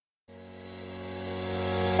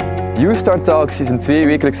You Start Talks is een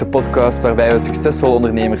 2-wekelijkse podcast waarbij we succesvolle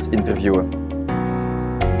ondernemers interviewen.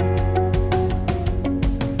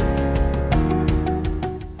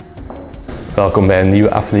 Welkom bij een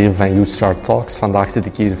nieuwe aflevering van You Start Talks. Vandaag zit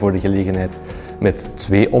ik hier voor de gelegenheid met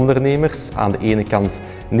 2 ondernemers. Aan de ene kant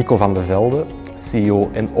Nico van de Velde, CEO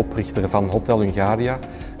en oprichter van Hotel Hungaria,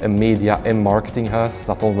 een media- en marketinghuis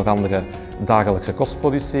dat onder andere dagelijkse kost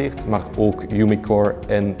produceert, maar ook Umicore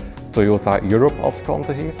en Toyota Europe als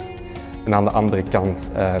klanten heeft. En aan de andere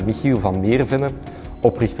kant Michiel van Meervenne,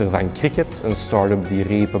 oprichter van Kriket, een start-up die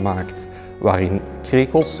repen maakt waarin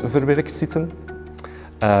krekels verwerkt zitten.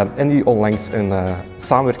 En die onlangs een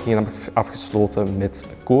samenwerking hebben afgesloten met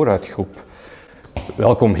Kooruitgroep.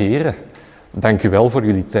 Welkom heren. Dank u wel voor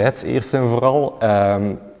jullie tijd, eerst en vooral.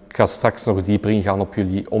 Ik ga straks nog dieper ingaan op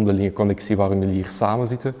jullie onderlinge connectie waarom jullie hier samen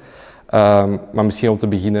zitten. Maar misschien om te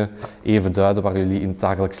beginnen even duiden waar jullie in het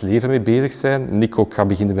dagelijks leven mee bezig zijn. Nico, ik ga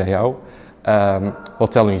beginnen bij jou.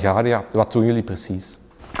 Hotel Hungaria, wat doen jullie precies?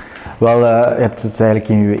 Wel, je hebt het eigenlijk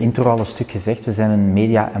in uw intro al een stuk gezegd. We zijn een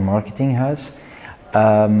media- en marketinghuis.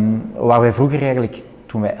 Waar wij vroeger eigenlijk,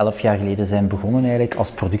 toen wij 11 jaar geleden zijn begonnen, eigenlijk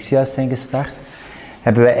als productiehuis zijn gestart,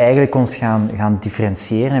 hebben wij eigenlijk ons gaan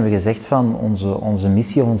differentiëren en hebben gezegd van onze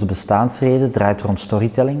missie of onze bestaansreden draait rond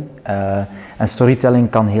storytelling. En storytelling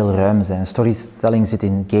kan heel ruim zijn. Storytelling zit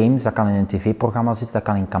in games, dat kan in een tv-programma zitten, dat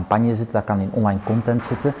kan in campagne zitten, dat kan in online content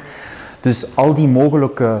zitten. Dus al die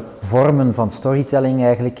mogelijke vormen van storytelling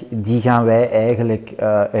eigenlijk, die gaan wij eigenlijk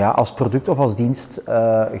als product of als dienst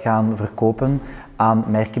gaan verkopen aan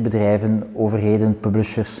merken, bedrijven, overheden,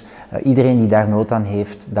 publishers. Iedereen die daar nood aan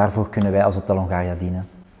heeft, daarvoor kunnen wij als Hotel Hungaria dienen.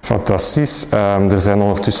 Fantastisch. Er zijn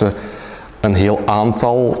ondertussen een heel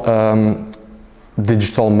aantal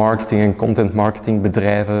digital marketing en content marketing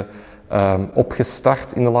bedrijven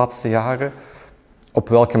opgestart in de laatste jaren. Op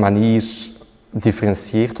welke manier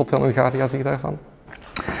differentieert Hotel Hungaria zich daarvan?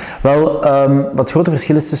 Wel, wat grote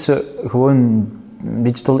verschil is tussen gewoon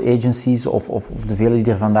digital agencies of de vele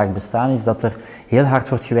die er vandaag bestaan, is dat er heel hard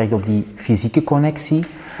wordt gewerkt op die fysieke connectie,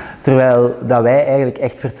 terwijl dat wij eigenlijk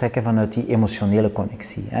echt vertrekken vanuit die emotionele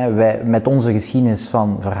connectie. Wij met onze geschiedenis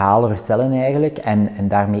van verhalen vertellen eigenlijk en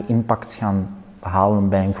daarmee impact gaan behalen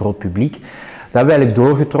bij een groot publiek. Dat hebben we eigenlijk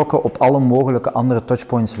doorgetrokken op alle mogelijke andere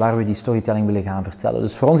touchpoints waar we die storytelling willen gaan vertellen.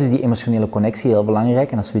 Dus voor ons is die emotionele connectie heel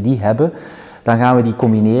belangrijk en als we die hebben, dan gaan we die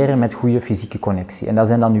combineren met goede fysieke connectie. En dat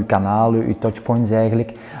zijn dan uw kanalen, uw touchpoints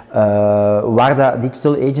eigenlijk, waar de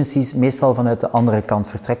digital agencies meestal vanuit de andere kant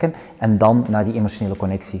vertrekken en dan naar die emotionele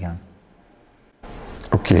connectie gaan.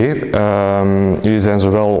 Oké, jullie zijn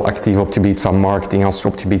zowel actief op het gebied van marketing als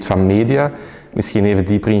op het gebied van media. Misschien even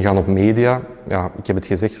dieper ingaan op media. Ja, ik heb het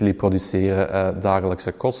gezegd, jullie produceren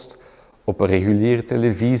dagelijkse kost op een reguliere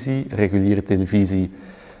televisie. Reguliere televisie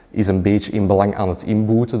is een beetje in belang aan het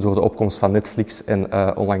inboeten door de opkomst van Netflix en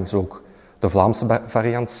onlangs ook de Vlaamse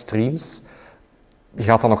variant Streams.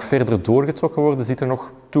 Gaat dat nog verder doorgetrokken worden? Zit er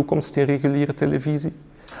nog toekomst in reguliere televisie?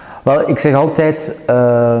 Wel, ik zeg altijd,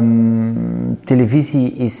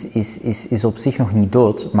 televisie is op zich nog niet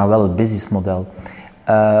dood, maar wel het businessmodel.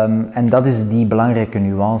 En dat is die belangrijke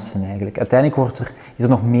nuance eigenlijk. Uiteindelijk is er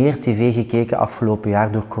nog meer tv gekeken afgelopen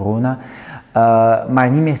jaar door corona, maar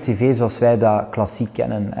niet meer tv zoals wij dat klassiek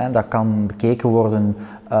kennen. Dat kan bekeken worden,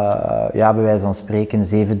 bij wijze van spreken,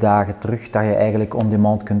 7 dagen terug, dat je eigenlijk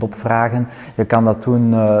on-demand kunt opvragen. Je kan dat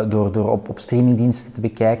doen door op streamingdiensten te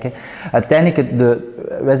bekijken. Uiteindelijk,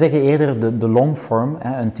 wij zeggen eerder de longform,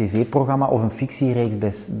 een tv-programma of een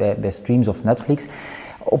fictiereeks bij Streams of Netflix.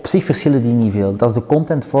 Op zich verschillen die niet veel. Dat is de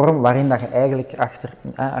contentvorm waarin dat je eigenlijk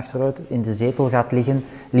achteruit in de zetel gaat liggen.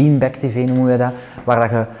 Lean back tv noemen we dat. Waar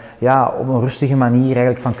dat je op een rustige manier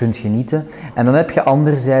eigenlijk van kunt genieten. En dan heb je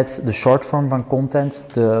anderzijds de shortform van content,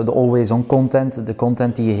 de always on content. De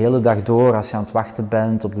content die je de hele dag door, als je aan het wachten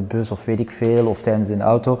bent, op de bus of weet ik veel, of tijdens in de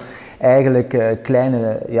auto, eigenlijk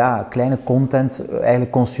kleine content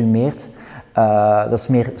eigenlijk consumeert. Dat is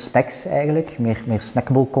meer snacks eigenlijk, meer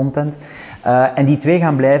snackable content. En die twee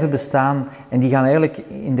gaan blijven bestaan en die gaan eigenlijk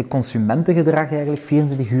in de consumentengedrag eigenlijk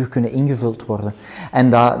 24 uur kunnen ingevuld worden. En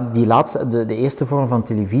de eerste vorm van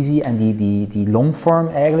televisie en die longvorm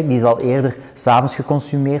eigenlijk, die zal eerder 's avonds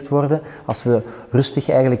geconsumeerd worden. Als we rustig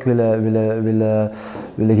eigenlijk willen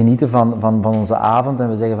genieten van onze avond en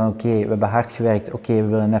we zeggen van oké, we hebben hard gewerkt, oké, we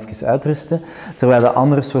willen even uitrusten. Terwijl de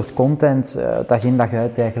andere soort content dag in dag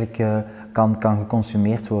uit eigenlijk kan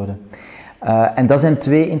geconsumeerd worden. En dat zijn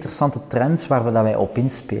 2 interessante trends waar wij op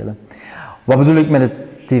inspelen. Wat bedoel ik met het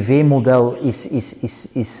tv-model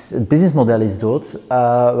het businessmodel is dood?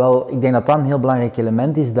 Wel, ik denk dat dat een heel belangrijk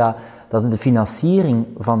element is, dat dat de financiering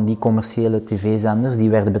van die commerciële tv-zenders, die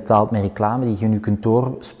werden betaald met reclame, die je nu kunt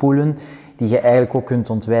doorspoelen, die je eigenlijk ook kunt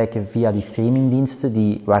ontwijken via die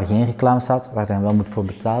streamingdiensten, waar geen reclame staat, waar je dan wel moet voor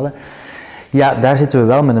betalen. Ja, daar zitten we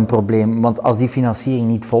wel met een probleem, want als die financiering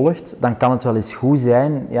niet volgt, dan kan het wel eens goed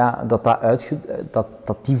zijn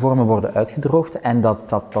dat die vormen worden uitgedroogd en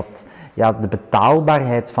dat de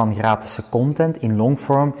betaalbaarheid van gratis content in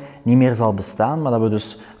longform niet meer zal bestaan, maar dat we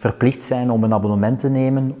dus verplicht zijn om een abonnement te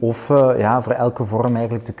nemen of voor elke vorm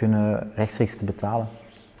eigenlijk te kunnen rechtstreeks te betalen.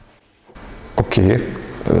 Oké,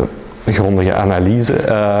 grondige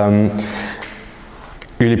analyse.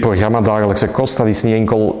 Jullie programma Dagelijkse Kost, dat is niet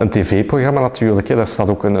enkel een tv-programma natuurlijk, hè. Daar staat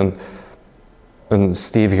ook een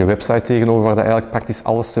stevige website tegenover waar dat eigenlijk praktisch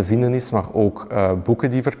alles te vinden is, maar ook boeken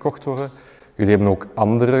die verkocht worden. Jullie hebben ook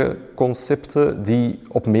andere concepten die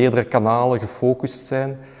op meerdere kanalen gefocust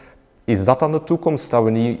zijn. Is dat dan de toekomst, dat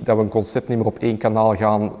we een concept niet meer op één kanaal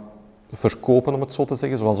gaan verkopen, om het zo te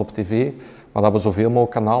zeggen, zoals op tv, maar dat we zoveel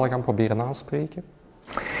mogelijk kanalen gaan proberen aanspreken?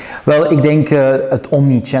 Wel, ik denk het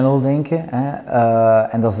omni-channel denken,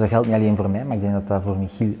 en dat geldt niet alleen voor mij, maar ik denk dat dat voor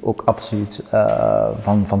Michiel ook absoluut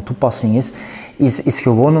van toepassing is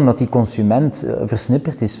gewoon omdat die consument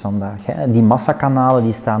versnipperd is vandaag. Hè. Die massakanalen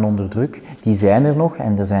die staan onder druk, die zijn er nog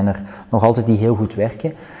en er zijn er nog altijd die heel goed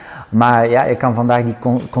werken. Maar ja, je kan vandaag die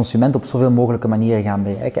consument op zoveel mogelijke manieren gaan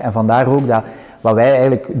bereiken. En vandaar ook dat wat wij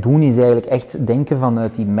eigenlijk doen is eigenlijk echt denken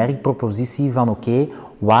vanuit die merkpropositie van oké,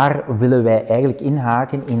 waar willen wij eigenlijk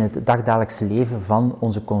inhaken in het dagdagelijkse leven van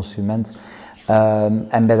onze consument.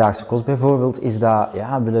 En bij Dagelijkse Kost bijvoorbeeld is dat,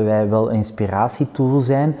 willen wij wel een inspiratietool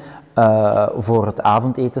zijn voor het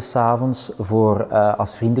avondeten 's avonds, voor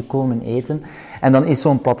als vrienden komen eten. En dan is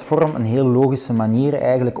zo'n platform een heel logische manier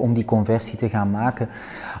eigenlijk om die conversie te gaan maken.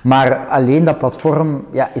 Maar alleen dat platform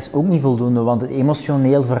is ook niet voldoende, want het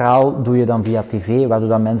emotioneel verhaal doe je dan via tv, waardoor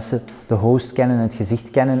dat mensen de host kennen, het gezicht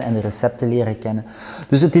kennen en de recepten leren kennen.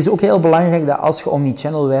 Dus het is ook heel belangrijk dat als je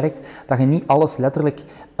omnichannel werkt, dat je niet alles letterlijk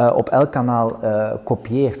op elk kanaal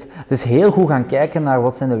kopieert. Het is heel goed gaan kijken naar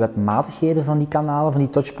wat zijn de wetmatigheden van die kanalen, van die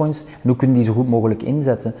touchpoints, en hoe kunnen die zo goed mogelijk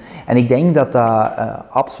inzetten. En ik denk dat dat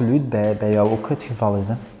absoluut bij jou ook het geval is.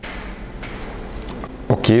 Hè.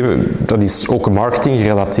 Oké, dat is ook marketing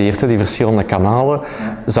gerelateerd, hè, die verschillende kanalen.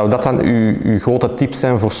 Ja. Zou dat dan uw grote tip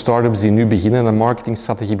zijn voor start-ups die nu beginnen, een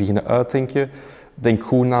marketingstrategie beginnen uitdenken? Denk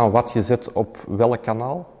goed na wat je zet op welk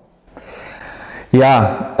kanaal?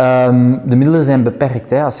 Ja, de middelen zijn beperkt.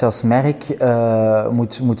 Hè. Als je als merk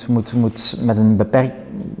moet met een beperkt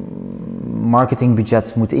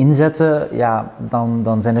marketingbudget moet inzetten,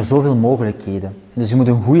 dan zijn er zoveel mogelijkheden. Dus je moet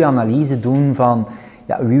een goede analyse doen van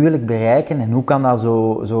wie wil ik bereiken en hoe kan dat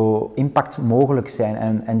zo impact mogelijk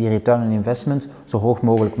zijn en die return on investment zo hoog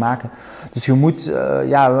mogelijk maken. Dus je moet,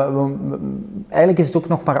 eigenlijk is het ook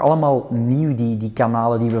nog maar allemaal nieuw, die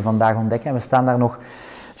kanalen die we vandaag ontdekken. En we staan daar nog,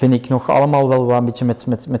 vind ik, nog allemaal wel een beetje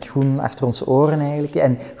met groen achter onze oren eigenlijk.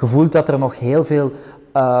 En je voelt dat er nog heel veel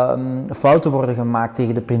fouten worden gemaakt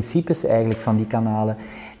tegen de principes eigenlijk van die kanalen.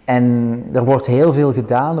 En er wordt heel veel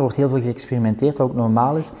gedaan, er wordt heel veel geëxperimenteerd, wat ook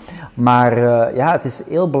normaal is. Maar het is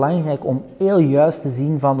heel belangrijk om heel juist te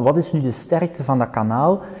zien van wat is nu de sterkte van dat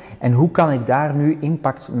kanaal en hoe kan ik daar nu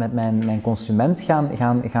impact met mijn consument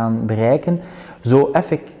gaan bereiken, zo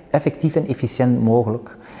effectief en efficiënt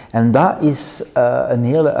mogelijk. En dat is een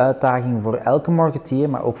hele uitdaging voor elke marketeer,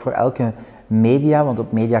 maar ook voor elke media, want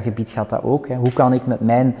op mediagebied gaat dat ook. Hè. Hoe kan ik met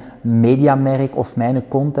mijn mediamerk of mijn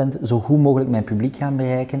content zo goed mogelijk mijn publiek gaan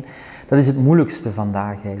bereiken? Dat is het moeilijkste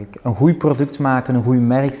vandaag eigenlijk. Een goed product maken, een goed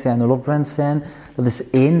merk zijn, een love brand zijn, dat is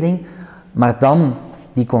één ding. Maar dan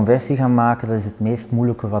die conversie gaan maken, dat is het meest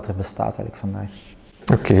moeilijke wat er bestaat eigenlijk vandaag.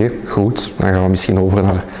 Oké, goed. Dan gaan we misschien over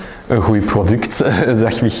naar een goed product.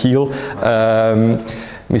 Dag Michiel.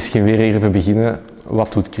 Misschien weer even beginnen.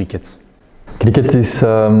 Wat doet Kriket? Kriket is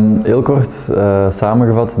heel kort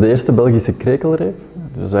samengevat de eerste Belgische krekelreep.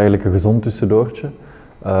 Dus eigenlijk een gezond tussendoortje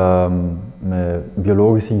met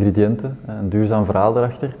biologische ingrediënten, een duurzaam verhaal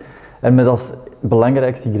erachter. En met als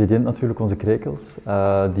belangrijkste ingrediënt natuurlijk onze krekels,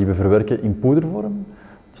 die we verwerken in poedervorm.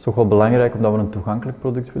 Dat is toch wel belangrijk omdat we een toegankelijk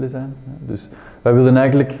product willen zijn. Dus wij willen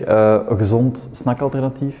eigenlijk een gezond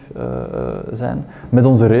snackalternatief zijn met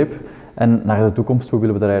onze reep. En naar de toekomst toe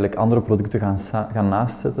willen we daar eigenlijk andere producten gaan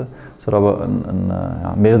naastzetten, zodat we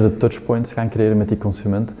meerdere touchpoints gaan creëren met die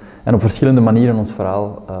consument en op verschillende manieren ons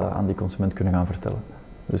verhaal aan die consument kunnen gaan vertellen.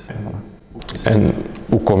 Dus, voilà. En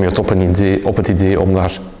hoe kom je op het idee om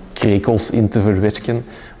daar krekels in te verwerken?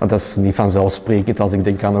 Want dat is niet vanzelfsprekend als ik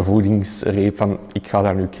denk aan een voedingsreep van ik ga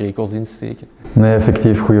daar nu krekels in steken. Nee,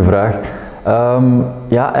 effectief, goede vraag.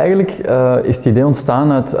 Eigenlijk is het idee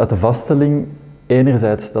ontstaan uit de vaststelling.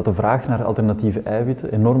 enerzijds dat de vraag naar alternatieve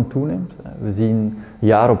eiwitten enorm toeneemt. We zien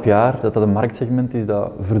jaar op jaar dat dat een marktsegment is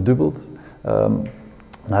dat verdubbelt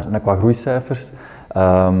qua groeicijfers.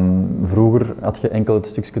 Vroeger had je enkel het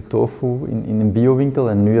stukje tofu in een biowinkel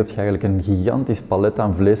en nu heb je eigenlijk een gigantisch palet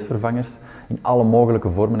aan vleesvervangers in alle mogelijke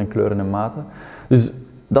vormen en kleuren en maten. Dus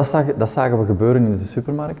dat zagen we gebeuren in de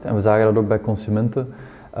supermarkt en we zagen dat ook bij consumenten,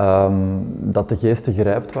 dat de geesten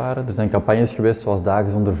gerijpt waren. Er zijn campagnes geweest zoals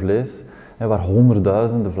Dagen zonder vlees, waar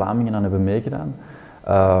honderdduizenden Vlamingen aan hebben meegedaan.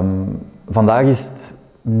 Vandaag is het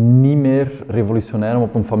niet meer revolutionair om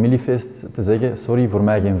op een familiefeest te zeggen, sorry, voor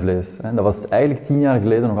mij geen vlees. Dat was eigenlijk 10 jaar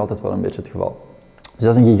geleden nog altijd wel een beetje het geval. Dus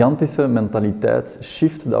dat is een gigantische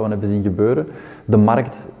mentaliteitsshift dat we hebben zien gebeuren. De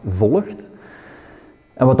markt volgt.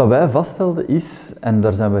 En wat dat wij vaststelden is, en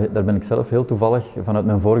daar ben ik zelf heel toevallig vanuit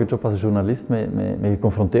mijn vorige job als journalist mee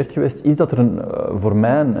geconfronteerd geweest, is dat er voor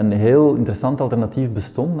mij een heel interessant alternatief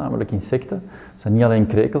bestond, namelijk insecten. Het zijn niet alleen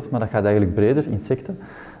krekels, maar dat gaat eigenlijk breder, insecten.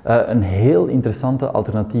 Een heel interessante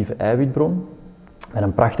alternatieve eiwitbron. En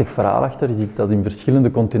een prachtig verhaal achter is iets dat in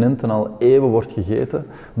verschillende continenten al eeuwen wordt gegeten,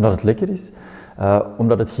 omdat het lekker is,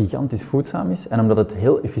 omdat het gigantisch voedzaam is en omdat het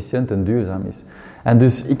heel efficiënt en duurzaam is. En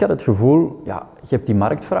dus ik had het gevoel, ja, je hebt die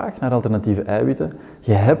marktvraag naar alternatieve eiwitten,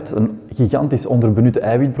 je hebt een gigantisch onderbenutte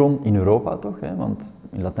eiwitbron in Europa toch, hè, want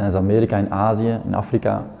in Latijns-Amerika, in Azië, in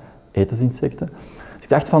Afrika eten ze insecten. Dus ik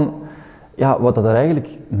dacht van, ja, wat dat er eigenlijk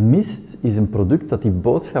mist, is een product dat die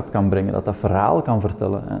boodschap kan brengen, dat verhaal kan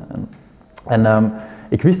vertellen. Hè.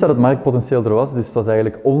 Ik wist dat het marktpotentieel er was, dus het was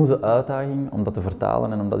eigenlijk onze uitdaging om dat te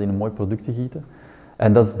vertalen en om dat in een mooi product te gieten.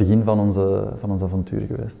 En dat is het begin van ons avontuur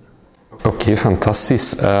geweest. Oké,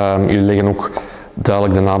 fantastisch. Jullie leggen ook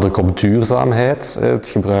duidelijk de nadruk op duurzaamheid. Het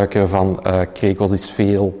gebruiken van krekels is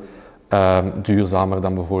veel duurzamer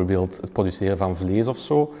dan bijvoorbeeld het produceren van vlees of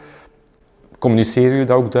zo. Communiceren jullie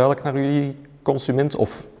dat ook duidelijk naar jullie consument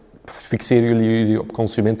of fixeren jullie op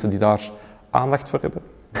consumenten die daar aandacht voor hebben?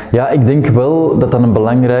 Ja, ik denk wel dat dat een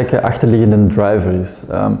belangrijke achterliggende driver is.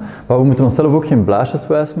 Maar we moeten onszelf ook geen blaasjes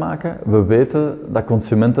wijs maken. We weten dat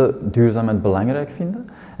consumenten duurzaamheid belangrijk vinden.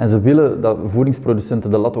 En ze willen dat voedingsproducenten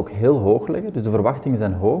de lat ook heel hoog leggen. Dus de verwachtingen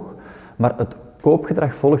zijn hoog. Maar het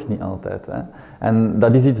koopgedrag volgt niet altijd. Hè. En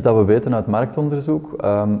dat is iets dat we weten uit marktonderzoek.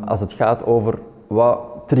 Als het gaat over wat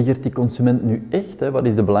triggert die consument nu echt, hè, wat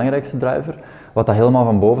is de belangrijkste driver? Wat dat helemaal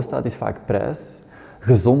van boven staat is vaak prijs.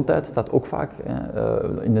 Gezondheid staat ook vaak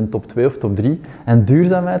in de top 2 of top 3. En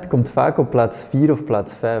duurzaamheid komt vaak op plaats 4 of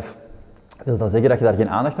plaats 5. Wil dat zeggen dat je daar geen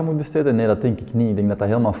aandacht aan moet besteden? Nee, dat denk ik niet. Ik denk dat dat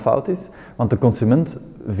helemaal fout is, want de consument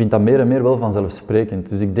vindt dat meer en meer wel vanzelfsprekend.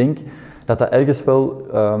 Dus ik denk dat dat ergens wel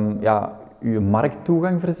je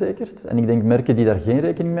markttoegang verzekert. En ik denk merken die daar geen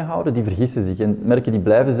rekening mee houden, die vergissen zich. En merken die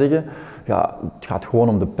blijven zeggen, ja, het gaat gewoon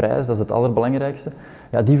om de prijs, dat is het allerbelangrijkste.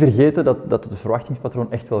 Ja, die vergeten dat het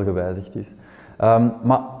verwachtingspatroon echt wel gewijzigd is.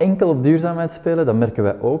 Maar enkel op duurzaamheid spelen, dat merken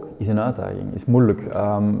wij ook, is een uitdaging, is moeilijk.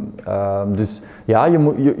 Dus ja,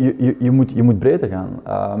 je moet breder gaan.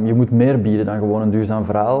 Je moet meer bieden dan gewoon een duurzaam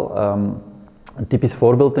verhaal. Een typisch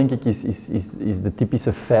voorbeeld, denk ik, is de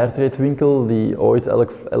typische Fairtrade winkel die ooit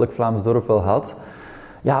elk Vlaams dorp wel had.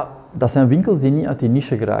 Ja, dat zijn winkels die niet uit die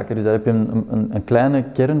niche geraken. Dus daar heb je een kleine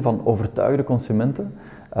kern van overtuigde consumenten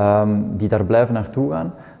die daar blijven naartoe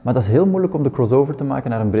gaan. Maar dat is heel moeilijk om de crossover te maken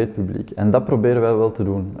naar een breed publiek. En dat proberen wij wel te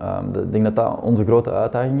doen. Ik denk dat dat onze grote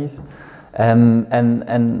uitdaging is.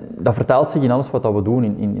 En dat vertaalt zich in alles wat we doen,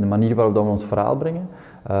 in de manier waarop we ons verhaal brengen.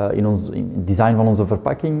 In het design van onze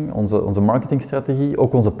verpakking, onze marketingstrategie,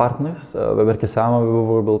 ook onze partners. We werken samen met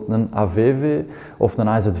bijvoorbeeld een AVV of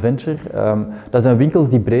een Ice Adventure. Dat zijn winkels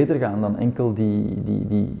die breder gaan dan enkel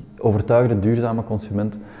die overtuigde, duurzame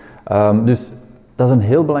consument. Dus dat is een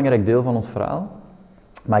heel belangrijk deel van ons verhaal.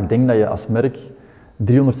 Maar ik denk dat je als merk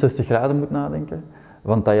 360 graden moet nadenken.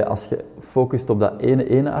 Want dat je, als je focust op dat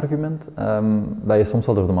ene argument, dat je soms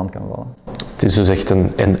wel door de mand kan vallen. Het is dus echt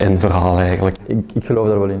een en verhaal eigenlijk. Ik geloof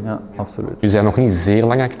daar wel in, ja, absoluut. Jullie zijn nog niet zeer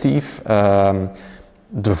lang actief.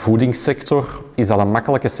 De voedingssector, is dat een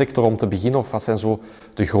makkelijke sector om te beginnen? Of wat zijn zo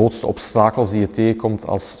de grootste obstakels die je tegenkomt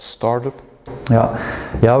als start-up?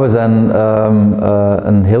 Ja, we zijn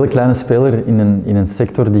een hele kleine speler in een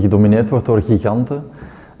sector die gedomineerd wordt door giganten.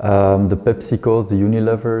 De PepsiCo's, de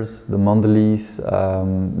Unilevers, de Mondelez,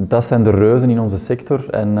 dat zijn de reuzen in onze sector.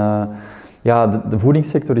 En de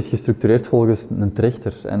voedingssector is gestructureerd volgens een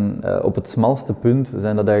trechter. En op het smalste punt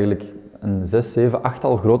zijn dat eigenlijk een 6, 7,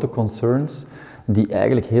 8-tal grote concerns die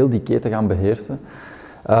eigenlijk heel die keten gaan beheersen.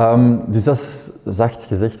 Dus dat is zacht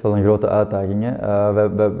gezegd wel een grote uitdaging. Hè.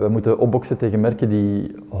 We moeten opboksen tegen merken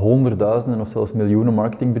die honderdduizenden of zelfs miljoenen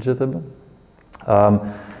marketingbudget hebben.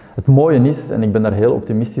 Het mooie is, en ik ben daar heel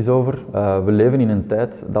optimistisch over, we leven in een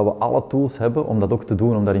tijd dat we alle tools hebben om dat ook te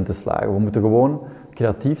doen, om daarin te slagen. We moeten gewoon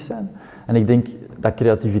creatief zijn. En ik denk dat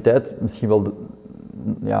creativiteit misschien wel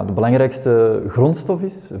de belangrijkste grondstof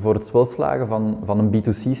is voor het welslagen van een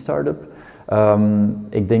B2C-startup.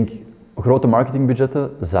 Ik denk grote marketingbudgetten,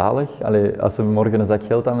 zalig. Allee, als ze morgen een zak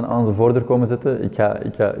geld aan onze voordeur komen zetten, ik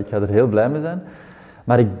ga er heel blij mee zijn.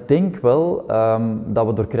 Maar ik denk wel dat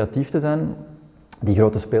we door creatief te zijn, die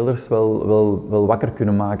grote spelers wel wakker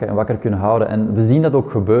kunnen maken en wakker kunnen houden. En we zien dat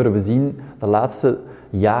ook gebeuren. We zien de laatste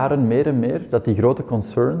jaren meer en meer dat die grote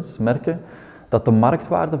concerns merken dat de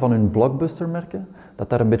marktwaarde van hun blockbuster-merken, dat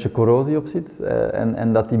daar een beetje corrosie op zit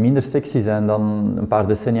en dat die minder sexy zijn dan een paar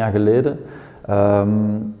decennia geleden.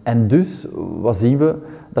 En dus, wat zien we?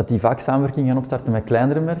 Dat die vaak samenwerking gaan opstarten met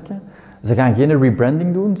kleinere merken. Ze gaan geen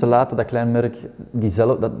rebranding doen, ze laten dat klein merk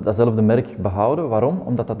datzelfde merk behouden. Waarom?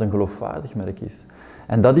 Omdat dat een geloofwaardig merk is.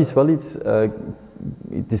 En dat is wel iets,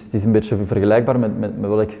 het is een beetje vergelijkbaar met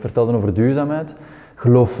wat ik vertelde over duurzaamheid.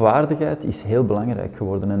 Geloofwaardigheid is heel belangrijk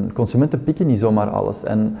geworden en consumenten pikken niet zomaar alles.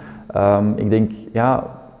 En ik denk, ja,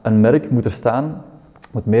 een merk moet er staan,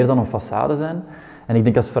 moet meer dan een façade zijn. En ik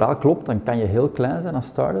denk als het verhaal klopt, dan kan je heel klein zijn als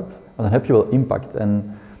start-up, maar dan heb je wel impact.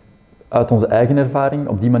 En uit onze eigen ervaring,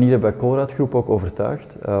 op die manier hebben wij Colruyt Groep ook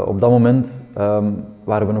overtuigd. Op dat moment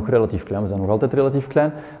waren we nog relatief klein, we zijn nog altijd relatief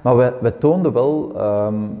klein, maar wij toonden wel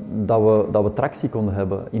dat we tractie konden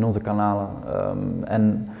hebben in onze kanalen.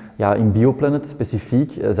 En ja, in Bioplanet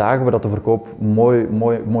specifiek zagen we dat de verkoop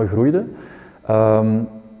mooi groeide.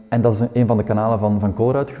 En dat is een van de kanalen van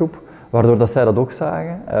Colruyt Groep, waardoor dat zij dat ook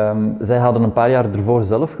zagen. Zij hadden een paar jaar ervoor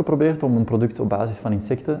zelf geprobeerd om een product op basis van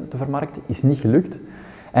insecten te vermarkten, is niet gelukt.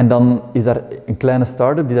 En dan is daar een kleine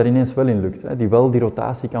start-up die daar ineens wel in lukt, die wel die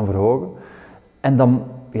rotatie kan verhogen. En dan,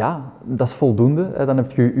 ja, dat is voldoende. Dan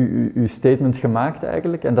heb je je statement gemaakt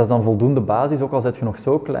eigenlijk. En dat is dan voldoende basis, ook al zet je nog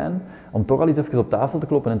zo klein, om toch al eens even op tafel te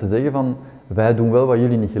kloppen en te zeggen van, wij doen wel wat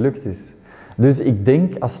jullie niet gelukt is. Dus ik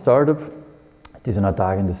denk als start-up, het is een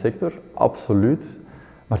uitdagende sector, absoluut.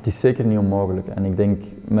 Maar het is zeker niet onmogelijk. En ik denk,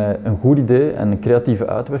 met een goed idee en een creatieve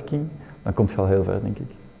uitwerking, dan komt je al heel ver, denk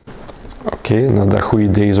ik. Oké, nou dat goede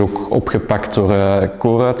idee is ook opgepakt door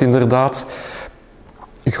Colruyt inderdaad.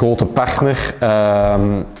 Grote partner,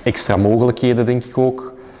 extra mogelijkheden denk ik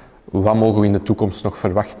ook. Wat mogen we in de toekomst nog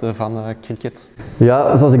verwachten van Kriket?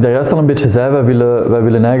 Ja, zoals ik daar juist al een beetje zei, wij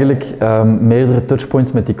willen eigenlijk meerdere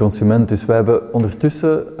touchpoints met die consument. Dus wij hebben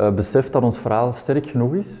ondertussen beseft dat ons verhaal sterk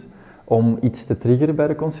genoeg is om iets te triggeren bij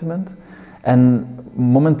de consument. En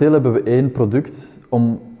momenteel hebben we 1 product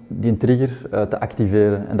om die trigger te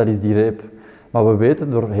activeren en dat is die reep. Maar we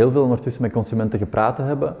weten door heel veel ondertussen met consumenten gepraat te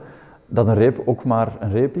hebben dat een reep ook maar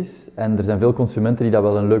een reep is. En er zijn veel consumenten die dat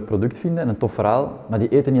wel een leuk product vinden en een tof verhaal, maar die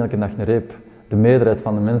eten niet elke dag een reep. De meerderheid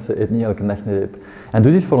van de mensen eet niet elke dag een reep. En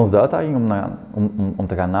dus is voor ons de uitdaging om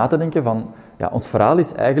te gaan na te denken van, ja, ons verhaal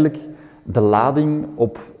is eigenlijk de lading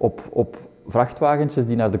op vrachtwagentjes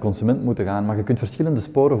die naar de consument moeten gaan, maar je kunt verschillende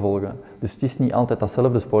sporen volgen. Dus het is niet altijd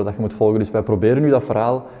datzelfde spoor dat je moet volgen. Dus wij proberen nu dat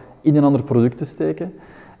verhaal in een ander product te steken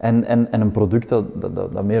en een product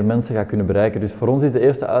dat meer mensen gaat kunnen bereiken. Dus voor ons is de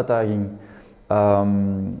eerste uitdaging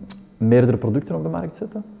meerdere producten op de markt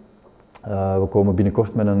zetten. We komen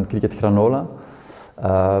binnenkort met een Kriket granola.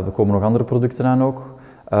 We komen nog andere producten aan ook.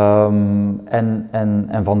 En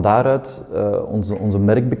van daaruit onze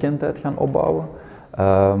merkbekendheid gaan opbouwen.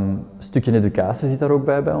 Een stukje educatie zit daar ook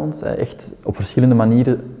bij ons. Echt op verschillende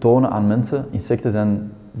manieren tonen aan mensen. Insecten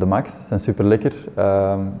zijn de max, zijn super lekker.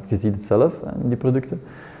 Je ziet het zelf in die producten.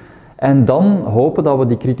 En dan hopen dat we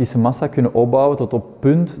die kritische massa kunnen opbouwen tot op het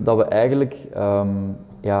punt dat we eigenlijk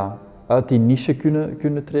uit die niche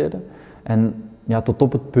kunnen treden. En ja, tot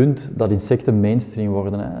op het punt dat insecten mainstream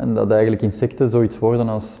worden. Hè. En dat eigenlijk insecten zoiets worden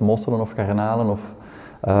als mosselen of garnalen. Of,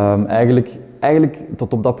 eigenlijk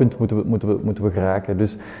tot op dat punt moeten we geraken.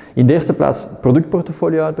 Dus in de eerste plaats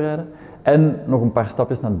productportfolio uitbreiden en nog een paar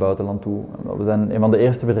stapjes naar het buitenland toe. We zijn een van de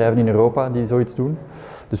eerste bedrijven in Europa die zoiets doen.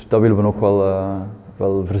 Dus dat willen we ook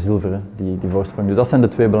wel verzilveren, die voorsprong. Dus dat zijn de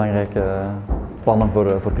 2 belangrijke plannen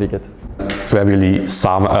voor Kriket. We hebben jullie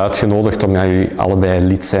samen uitgenodigd omdat jullie allebei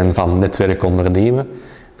lid zijn van Netwerk Ondernemen.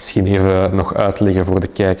 Misschien even nog uitleggen voor de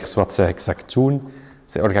kijkers wat zij exact doen.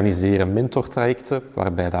 Zij organiseren mentortrajecten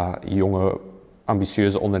waarbij dat jonge,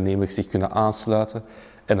 ambitieuze ondernemers zich kunnen aansluiten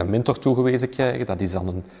en een mentor toegewezen krijgen. Dat is dan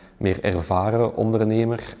een meer ervaren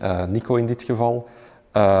ondernemer, Nico in dit geval.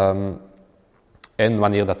 En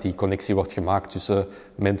wanneer dat die connectie wordt gemaakt tussen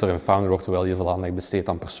mentor en founder, wordt er wel heel veel aandacht besteed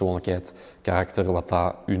aan persoonlijkheid, karakter, wat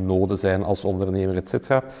dat uw noden zijn als ondernemer, etc.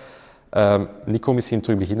 Nico, misschien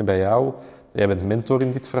terug beginnen bij jou. Jij bent mentor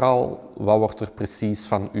in dit verhaal. Wat wordt er precies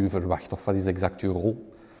van u verwacht of wat is exact uw rol?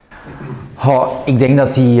 Ik denk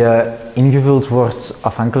dat die ingevuld wordt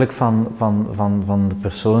afhankelijk van de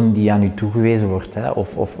persoon die aan u toegewezen wordt, hè?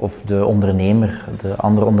 Of de ondernemer, de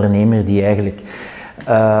andere ondernemer die eigenlijk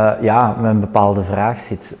met een bepaalde vraag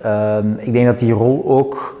zit. Ik denk dat die rol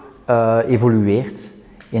ook evolueert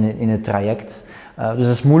in het traject. Dus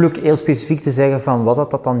het is moeilijk heel specifiek te zeggen van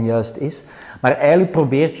wat dat dan juist is. Maar eigenlijk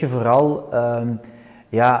probeert je vooral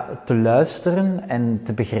te luisteren en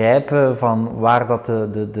te begrijpen van waar dat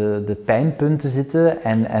de pijnpunten zitten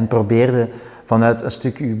en probeerde vanuit een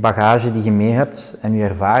stuk je bagage die je mee hebt en je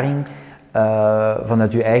ervaring,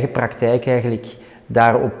 vanuit je eigen praktijk eigenlijk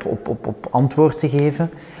daarop op antwoord te geven.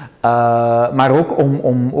 Maar ook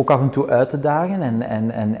om ook af en toe uit te dagen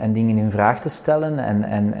en dingen in vraag te stellen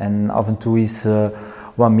en af en toe eens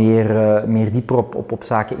wat meer dieper op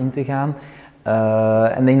zaken in te gaan.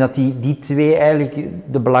 En ik denk dat die twee eigenlijk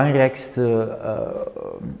de belangrijkste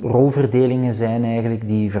rolverdelingen zijn eigenlijk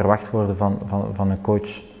die verwacht worden van een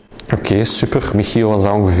coach. Oké, super. Michiel, was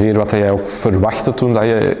dat ongeveer wat jij ook verwachtte toen dat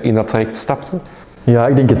je in dat traject stapte? Ja,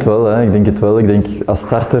 ik denk het wel. Hè. Ik denk als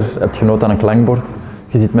starter heb je nood aan een klankbord.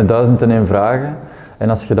 Je zit met 1001 vragen en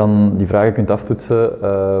als je dan die vragen kunt aftoetsen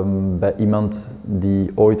bij iemand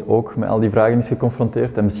die ooit ook met al die vragen is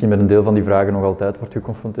geconfronteerd en misschien met een deel van die vragen nog altijd wordt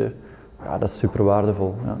geconfronteerd, ja, dat is super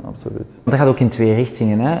waardevol, ja, absoluut. Dat gaat ook in twee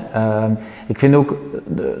richtingen. Hè. Ik vind ook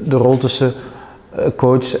de rol tussen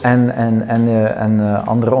coach en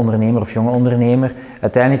andere ondernemer of jonge ondernemer,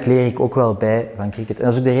 uiteindelijk leer ik ook wel bij van Kriket. En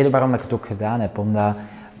dat is ook de reden waarom ik het ook gedaan heb, omdat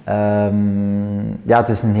het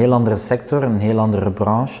is een heel andere sector, een heel andere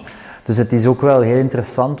branche. Dus het is ook wel heel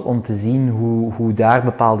interessant om te zien hoe daar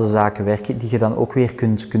bepaalde zaken werken die je dan ook weer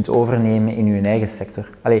kunt overnemen in je eigen sector.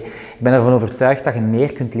 Ik ben ervan overtuigd dat je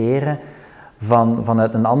meer kunt leren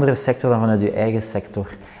vanuit een andere sector dan vanuit je eigen sector.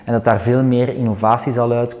 En dat daar veel meer innovatie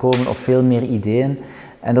zal uitkomen of veel meer ideeën.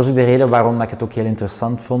 En dat is ook de reden waarom ik het ook heel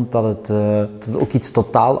interessant vond dat het ook iets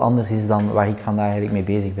totaal anders is dan waar ik vandaag eigenlijk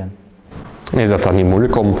mee bezig ben. Is dat dan niet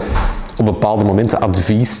moeilijk om op bepaalde momenten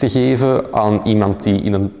advies te geven aan iemand die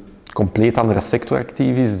in een compleet andere sector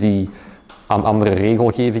actief is, die aan andere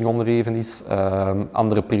regelgeving onderhevig is,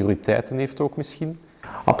 andere prioriteiten heeft ook misschien?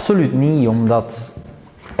 Absoluut niet, omdat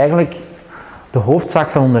eigenlijk de hoofdzaak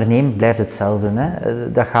van ondernemen blijft hetzelfde.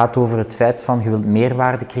 Hè? Dat gaat over het feit van je wilt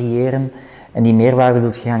meerwaarde creëren en die meerwaarde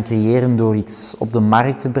wilt je gaan creëren door iets op de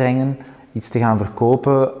markt te brengen, iets te gaan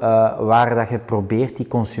verkopen waar dat je probeert die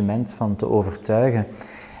consument van te overtuigen.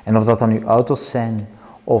 En of dat dan nu auto's zijn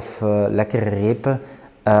of lekkere repen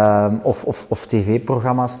of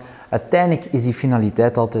tv-programma's, uiteindelijk is die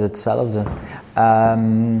finaliteit altijd hetzelfde.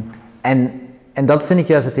 En dat vind ik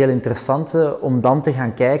juist het heel interessante, om dan te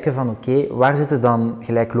gaan kijken van oké, waar zitten dan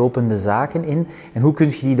gelijklopende zaken in en hoe kun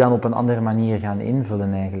je die dan op een andere manier gaan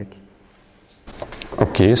invullen eigenlijk.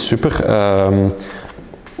 Oké, super.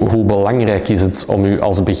 Hoe belangrijk is het om u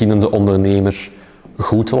als beginnende ondernemer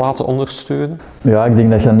goed te laten ondersteunen? Ja, ik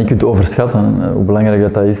denk dat je dat niet kunt overschatten, hoe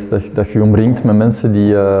belangrijk dat is. Dat je omringt met mensen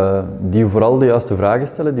die vooral de juiste vragen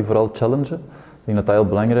stellen, die vooral challengen. Ik denk dat dat heel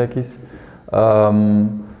belangrijk is.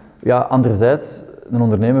 Anderzijds, een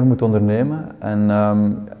ondernemer moet ondernemen en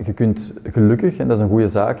je kunt gelukkig, en dat is een goede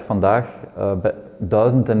zaak, vandaag bij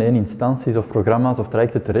 1001 instanties of programma's of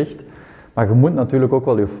trajecten terecht. Maar je moet natuurlijk ook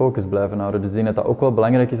wel je focus blijven houden. Dus ik denk dat dat ook wel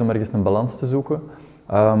belangrijk is om ergens een balans te zoeken.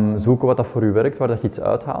 Zoeken wat dat voor u werkt, waar dat je iets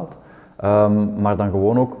uithaalt. Maar dan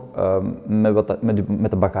gewoon ook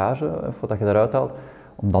met de bagage, wat dat je daaruit haalt,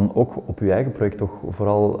 om dan ook op je eigen project toch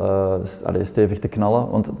vooral stevig te knallen,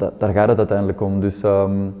 want daar gaat het uiteindelijk om. Dus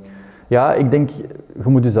ik denk, je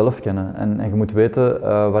moet jezelf kennen en je moet weten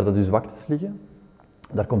waar dat je zwaktes liggen.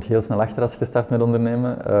 Daar kom je heel snel achter als je start met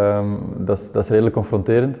ondernemen. Dat is redelijk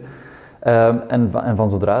confronterend. En van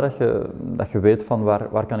zodra dat je weet van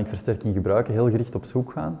waar kan ik versterking gebruiken, heel gericht op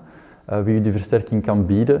zoek gaan, wie je die versterking kan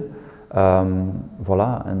bieden.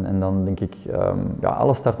 Voilà, en dan denk ik,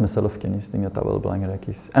 alles start met zelfkennis, ik denk dat dat wel belangrijk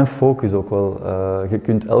is. En focus ook wel. Je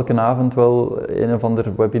kunt elke avond wel een of ander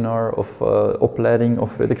webinar of opleiding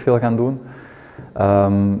of weet ik veel gaan doen.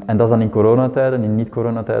 En dat is dan in coronatijden, in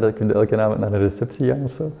niet-coronatijden kun je elke avond naar een receptie gaan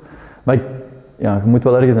of zo. Maar je moet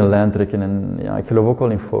wel ergens een lijn trekken en ik geloof ook wel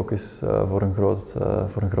in focus voor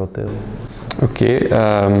een groot deel. Oké.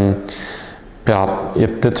 Je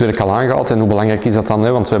hebt netwerk al aangehaald en hoe belangrijk is dat dan?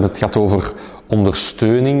 Hè? Want we hebben het gehad over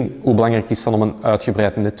ondersteuning. Hoe belangrijk is het dan om een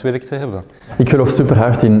uitgebreid netwerk te hebben? Ik geloof super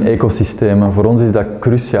hard in ecosystemen. Voor ons is dat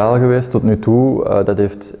cruciaal geweest tot nu toe.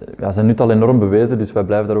 Zijn nu al enorm bewezen, dus wij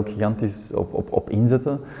blijven daar ook gigantisch op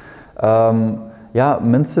inzetten.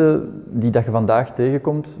 mensen die dat je vandaag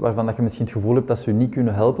tegenkomt, waarvan dat je misschien het gevoel hebt dat ze je niet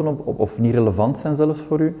kunnen helpen of niet relevant zijn zelfs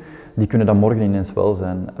voor u, die kunnen dat morgen ineens wel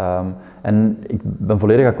zijn. En ik ben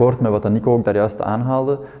volledig akkoord met wat Nico ook daar juist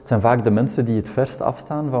aanhaalde. Het zijn vaak de mensen die het verst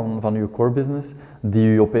afstaan van uw core business, die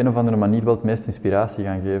u op een of andere manier wel het meest inspiratie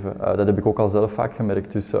gaan geven. Dat heb ik ook al zelf vaak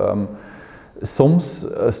gemerkt. Dus soms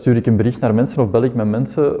stuur ik een bericht naar mensen of bel ik met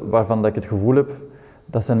mensen waarvan dat ik het gevoel heb,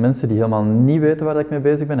 dat zijn mensen die helemaal niet weten waar ik mee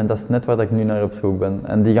bezig ben en dat is net waar ik nu naar op zoek ben.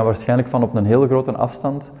 En die gaan waarschijnlijk van op een heel grote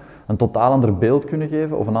afstand een totaal ander beeld kunnen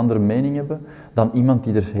geven of een andere mening hebben dan iemand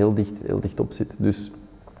die er heel dicht op zit. Dus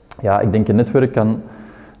ja, ik denk een netwerk kan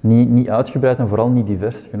niet uitgebreid en vooral niet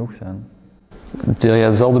divers genoeg zijn. Deel jij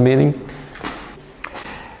dezelfde mening?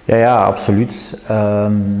 Ja, absoluut.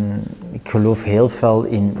 Ik geloof heel fel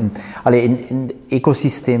in de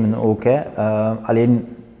ecosystemen ook. Alleen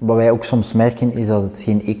wat wij ook soms merken is dat het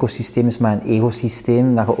geen ecosysteem is, maar een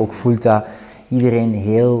egosysteem. Dat je ook voelt dat iedereen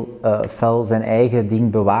heel fel zijn eigen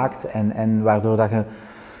ding bewaakt en waardoor dat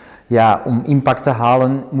je, om impact te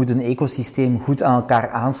halen, moet een ecosysteem goed aan elkaar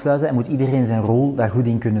aansluiten en moet iedereen zijn rol daar goed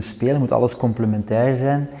in kunnen spelen, moet alles complementair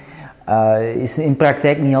zijn. Is in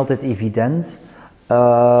praktijk niet altijd evident,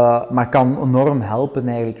 maar kan enorm helpen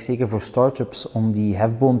eigenlijk, zeker voor start-ups, om die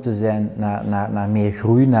hefboom te zijn naar meer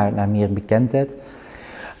groei, naar meer bekendheid.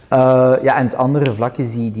 En het andere vlak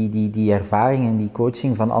is die ervaring en die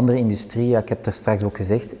coaching van andere industrieën. Ja, ik heb het straks ook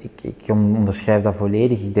gezegd, ik onderschrijf dat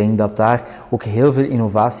volledig. Ik denk dat daar ook heel veel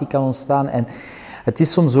innovatie kan ontstaan. En het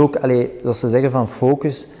is soms ook, dat ze zeggen van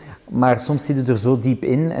focus, maar soms zit je er zo diep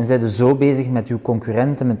in en zijn je zo bezig met je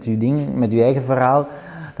concurrenten, met je ding, met je eigen verhaal,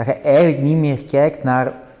 dat je eigenlijk niet meer kijkt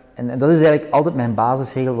naar, en dat is eigenlijk altijd mijn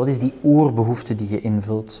basisregel, wat is die oerbehoefte die je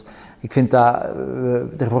invult? Ik vind dat,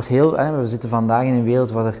 we zitten vandaag in een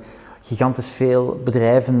wereld waar er gigantisch veel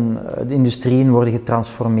bedrijven, de industrieën worden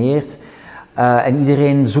getransformeerd. En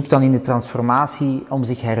iedereen zoekt dan in de transformatie om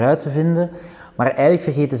zich heruit te vinden. Maar eigenlijk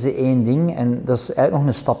vergeten ze één ding en dat is eigenlijk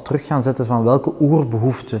nog een stap terug gaan zetten van welke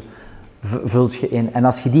oerbehoefte vult je in. En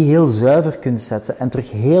als je die heel zuiver kunt zetten en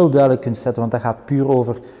terug heel duidelijk kunt zetten, want dat gaat puur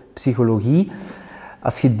over psychologie.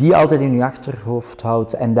 Als je die altijd in je achterhoofd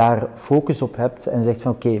houdt en daar focus op hebt en zegt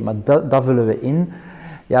van oké, maar dat vullen we in,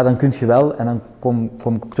 ja, dan kun je wel, en dan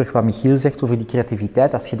kom ik ook terug wat Michiel zegt over die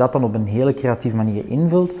creativiteit, als je dat dan op een hele creatieve manier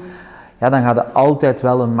invult, ja, dan ga je altijd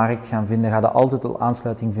wel een markt gaan vinden, ga je altijd wel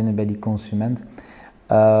aansluiting vinden bij die consument.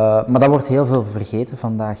 Maar dat wordt heel veel vergeten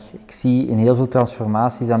vandaag. Ik zie in heel veel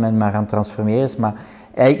transformaties dat men maar aan het transformeren is, maar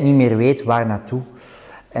eigenlijk niet meer weet waar naartoe.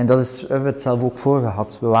 En dat is, we hebben het zelf ook voor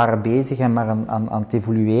gehad. We waren bezig en maar aan het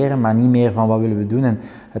evolueren, maar niet meer van wat willen we doen. En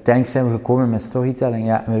uiteindelijk zijn we gekomen met storytelling.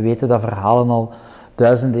 Ja, we weten dat verhalen al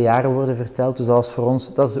duizenden jaren worden verteld, dus dat is voor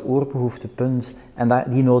ons, dat is de oerbehoefte, punt. En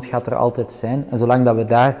die nood gaat er altijd zijn. En zolang dat we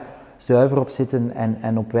daar zuiver op zitten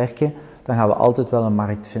en op werken, dan gaan we altijd wel een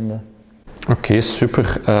markt vinden. Oké,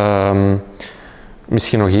 super.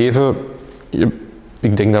 Misschien nog even,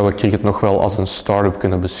 ik denk dat we Kriket nog wel als een start-up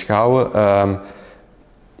kunnen beschouwen.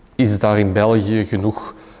 Is daar in België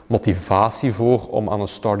genoeg motivatie voor om aan een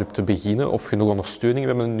start-up te beginnen of genoeg ondersteuning?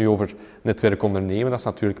 We hebben het nu over netwerk ondernemen, dat is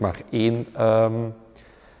natuurlijk maar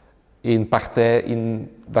één partij in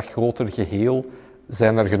dat grotere geheel.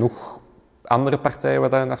 Zijn er genoeg andere partijen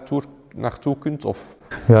waar je naartoe kunt? Of?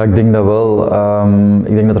 Ja, ik denk dat wel.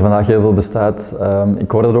 Ik denk dat er vandaag heel veel bestaat.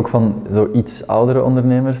 Ik hoor dat ook van zo iets oudere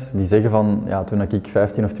ondernemers die zeggen van, ja, toen ik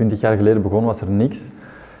 15 of 20 jaar geleden begon was er niks.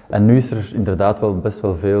 En nu is er inderdaad wel best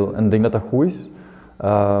wel veel. En ik denk dat dat goed is.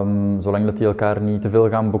 Zolang dat die elkaar niet te veel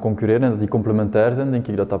gaan beconcurreren en dat die complementair zijn, denk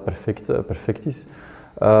ik dat dat perfect is.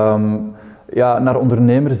 Naar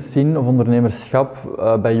ondernemerszin of ondernemerschap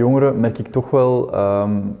bij jongeren merk ik toch wel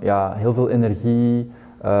heel veel energie,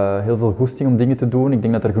 heel veel goesting om dingen te doen. Ik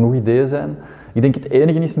denk dat er genoeg ideeën zijn. Ik denk het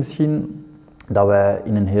enige is misschien dat wij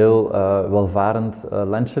in een heel welvarend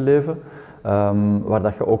landje leven. Waar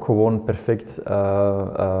dat je ook gewoon perfect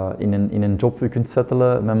in een job je kunt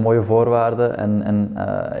settelen met mooie voorwaarden en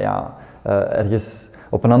ergens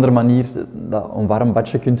op een andere manier een warm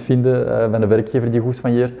badje kunt vinden met een werkgever die goed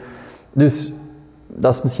soigneert. Dus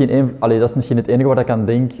dat is misschien het enige waar ik aan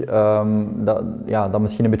denk, dat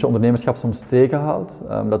misschien een beetje ondernemerschap soms tegenhoudt.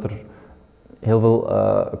 Dat er heel veel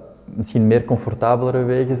misschien meer comfortabelere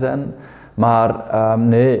wegen zijn. Maar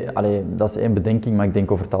dat is één bedenking, maar ik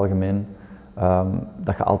denk over het algemeen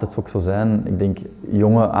dat gaat altijd ook zo zijn. Ik denk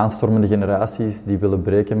jonge aanstormende generaties die willen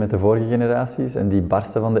breken met de vorige generaties en die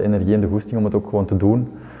barsten van de energie en de goesting om het ook gewoon te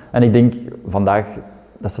doen. En ik denk vandaag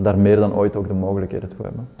dat ze daar meer dan ooit ook de mogelijkheden toe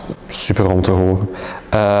hebben. Super om te horen.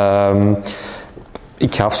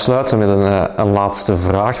 Ik ga afsluiten met een laatste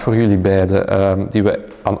vraag voor jullie beiden, die we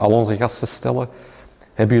aan al onze gasten stellen.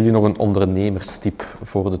 Hebben jullie nog een ondernemerstip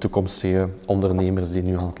voor de toekomstige ondernemers die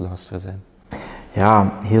nu aan het luisteren zijn?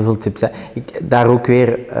 Ja, heel veel tips. Hè. Daar ook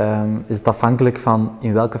weer is het afhankelijk van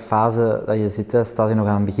in welke fase dat je zit. Hè. Sta je nog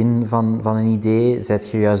aan het begin van een idee? Zit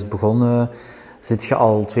je juist begonnen? Zit je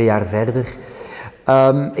al 2 jaar verder?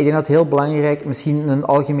 Ik denk dat het heel belangrijk, misschien een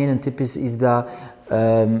algemene tip is dat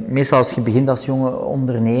meestal als je begint als jonge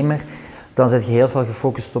ondernemer, dan zet je heel veel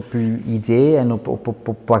gefocust op je idee en op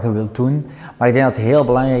wat je wilt doen. Maar ik denk dat het heel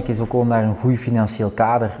belangrijk is ook om daar een goed financieel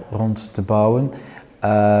kader rond te bouwen.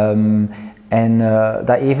 En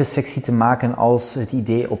dat even sexy te maken als het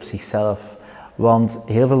idee op zichzelf. Want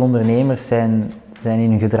heel veel ondernemers zijn in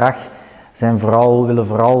hun gedrag, willen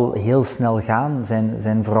vooral heel snel gaan,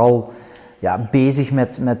 zijn vooral bezig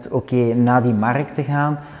met naar die markt te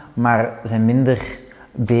gaan, maar zijn minder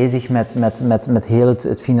bezig met heel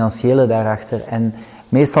het financiële daarachter. En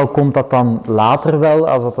meestal komt dat dan later wel,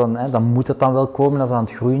 dan moet het dan wel komen als het aan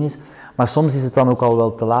het groeien is. Maar soms is het dan ook al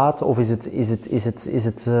wel te laat of is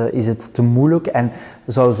het te moeilijk en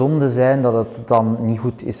het zou zonde zijn dat het dan niet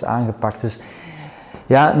goed is aangepakt. Dus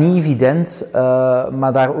ja, niet evident,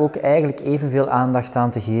 maar daar ook eigenlijk evenveel aandacht aan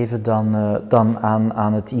te geven dan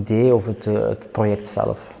aan het idee of het project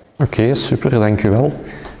zelf. Oké, super, dankjewel.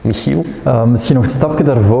 Michiel? Misschien nog een stapje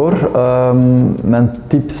daarvoor. Mijn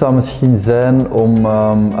tip zou misschien zijn om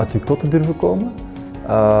uit je kot te durven komen.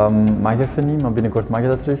 Mag even niet, maar binnenkort mag je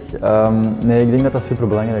dat terug. Nee, ik denk dat dat super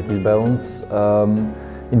belangrijk is bij ons.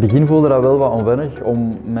 In het begin voelde dat wel wat onwennig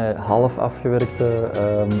om met half afgewerkte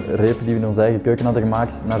repen die we in onze eigen keuken hadden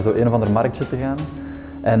gemaakt naar zo een of ander marktje te gaan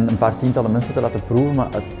en een paar tientallen mensen te laten proeven, maar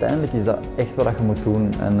uiteindelijk is dat echt wat je moet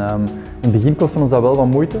doen. En in het begin kostte ons dat wel wat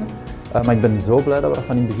moeite, maar ik ben zo blij dat we dat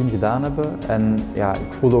van in het begin gedaan hebben en ja,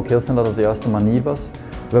 ik voelde ook heel snel dat het de juiste manier was.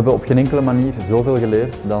 We hebben op geen enkele manier zoveel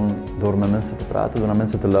geleerd dan door met mensen te praten, door naar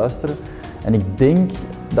mensen te luisteren. En ik denk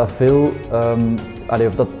dat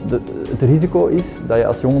het risico is dat je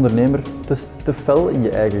als jong ondernemer te fel in je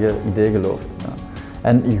eigen idee gelooft. Ja.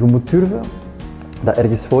 En je moet durven dat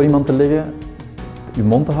ergens voor iemand te leggen, je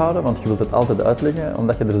mond te houden, want je wilt het altijd uitleggen,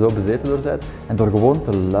 omdat je er zo bezeten door bent, en door gewoon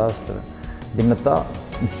te luisteren. Ik denk dat dat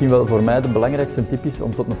misschien wel voor mij de belangrijkste tip is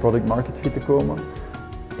om tot een product market fit te komen.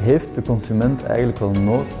 Heeft de consument eigenlijk wel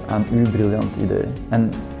nood aan uw briljant idee?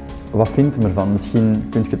 En wat vindt hem ervan? Misschien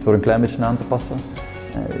kun je het door een klein beetje aan te passen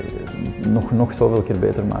nog zoveel keer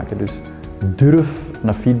beter maken. Dus durf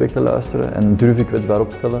naar feedback te luisteren en durf je kwetsbaar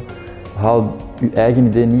opstellen. Hou je eigen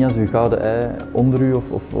idee niet als uw gouden ei onder u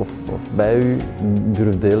of bij u.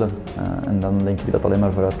 Durf delen en dan denk ik dat het alleen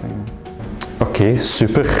maar vooruit kan gaan. Oké,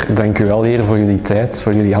 super. Dank u wel heren voor jullie tijd,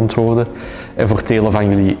 voor jullie antwoorden en voor het delen van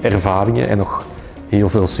jullie ervaringen en nog heel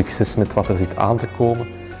veel succes met wat er zit aan te komen.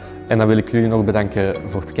 En dan wil ik jullie nog bedanken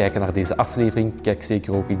voor het kijken naar deze aflevering. Kijk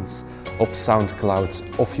zeker ook eens op Soundcloud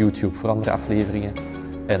of YouTube voor andere afleveringen.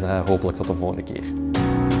 En hopelijk tot de volgende keer.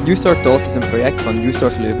 You Start Talks is een project van You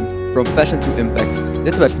Start Leuven. From Passion to Impact.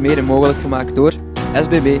 Dit werd mede mogelijk gemaakt door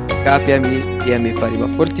SBB, KPMG, BNP Paribas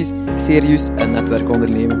Fortis, Serious en Netwerk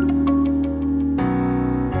Ondernemen.